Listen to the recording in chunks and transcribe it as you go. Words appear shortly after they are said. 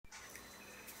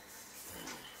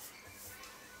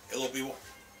Hello people,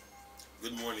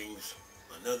 good mornings,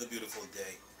 another beautiful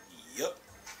day. Yep,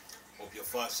 hope your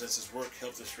five senses work,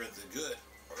 health and strength are good,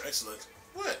 or excellent.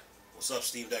 What? What's up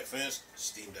Steam Deck fans,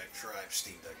 Steam Deck Tribe,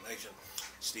 Steam Deck Nation,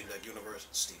 Steam Deck Universe,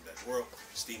 Steam Deck World,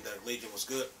 Steam Deck Legion, what's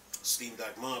good? Steam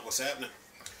Deck Mob, what's happening?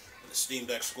 And the Steam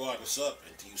Deck Squad, what's up?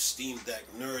 And to you Steam Deck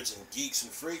nerds and geeks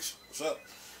and freaks, what's up?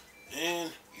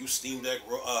 And you Steam Deck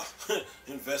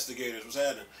investigators, what's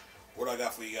happening? What I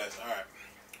got for you guys? Alright,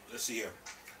 let's see here.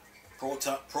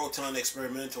 Proton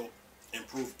experimental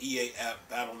improved EA app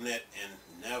BattleNet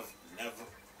and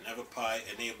Nvapi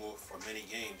enabled for many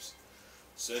games.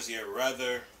 Says here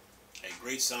rather a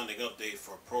great sounding update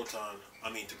for Proton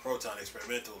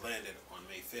experimental landed on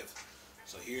May 5th.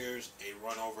 So here's a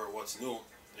run over what's new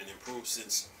and improved.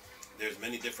 Since there's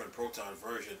many different Proton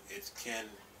versions, it can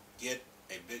get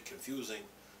a bit confusing.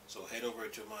 So head over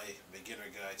to my beginner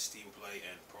guide, Steam Play,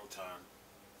 and Proton.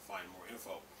 Find more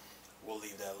info. We'll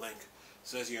leave that link. It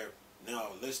says here, now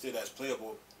listed as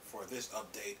playable for this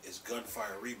update is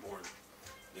Gunfire Reborn.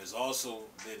 There's also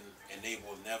been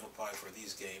enabled Nvapi for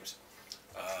these games,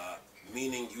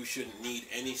 meaning you shouldn't need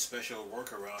any special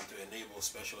workaround to enable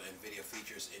special NVIDIA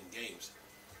features in games.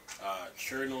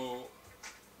 Chernobyl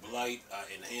Blight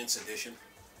Enhanced Edition,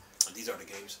 these are the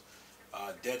games.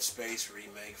 Dead Space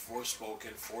Remake,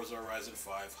 Forspoken, Forza Horizon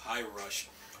 5, High Rush,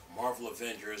 Marvel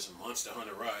Avengers, Monster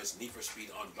Hunter Rise, Need for Speed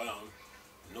Unbound,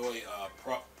 Noi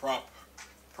Prop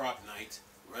Night,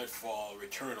 Redfall,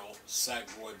 Returnal,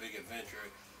 Sackboy Big Adventure,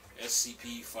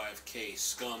 SCP-5K,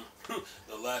 Scum,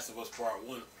 The Last of Us Part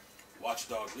 1,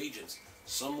 Watchdog Legions.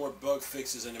 Some more bug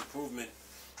fixes and improvement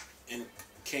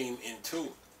came in too.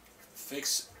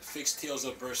 Fix Tales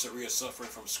of Berseria suffering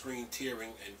from screen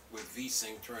tearing and with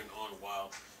VSync turned on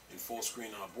while in full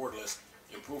screen on borderless.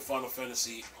 Improve Final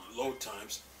Fantasy load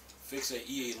times. Fix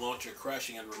a EA launcher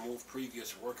crashing and remove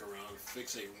previous workaround.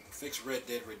 Fix Red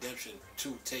Dead Redemption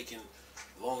 2 taking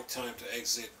long time to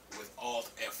exit with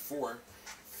Alt F4.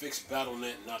 Fix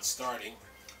BattleNet not starting.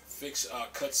 Fix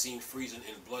cutscene freezing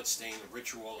in Bloodstained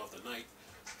Ritual of the Night.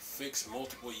 Fix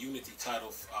multiple Unity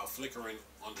title flickering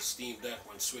on the Steam Deck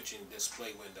when switching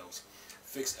display windows.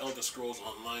 Fix Elder Scrolls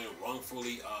Online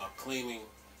wrongfully claiming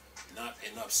not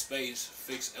enough space.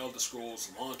 Fix Elder Scrolls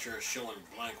launcher showing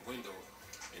blank window.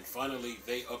 And finally,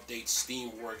 they update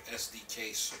SteamWorks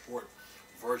SDK support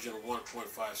version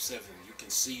 1.57. You can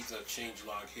see the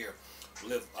changelog here.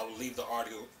 I will leave the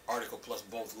article plus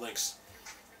both links.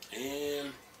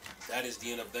 And that is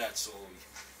the end of that. So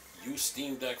you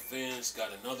Steam Deck fans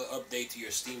got another update to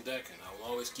your Steam Deck, and I will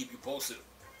always keep you posted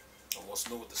on what's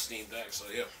new with the Steam Deck. So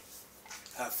yeah,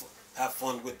 have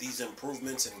fun with these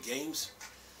improvements and games,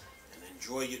 and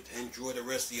enjoy the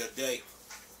rest of your day.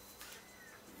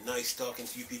 Nice talking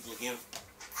to you people again.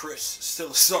 Chris,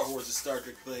 still a Star Wars and Star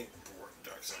Trek thing.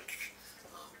 Dark side.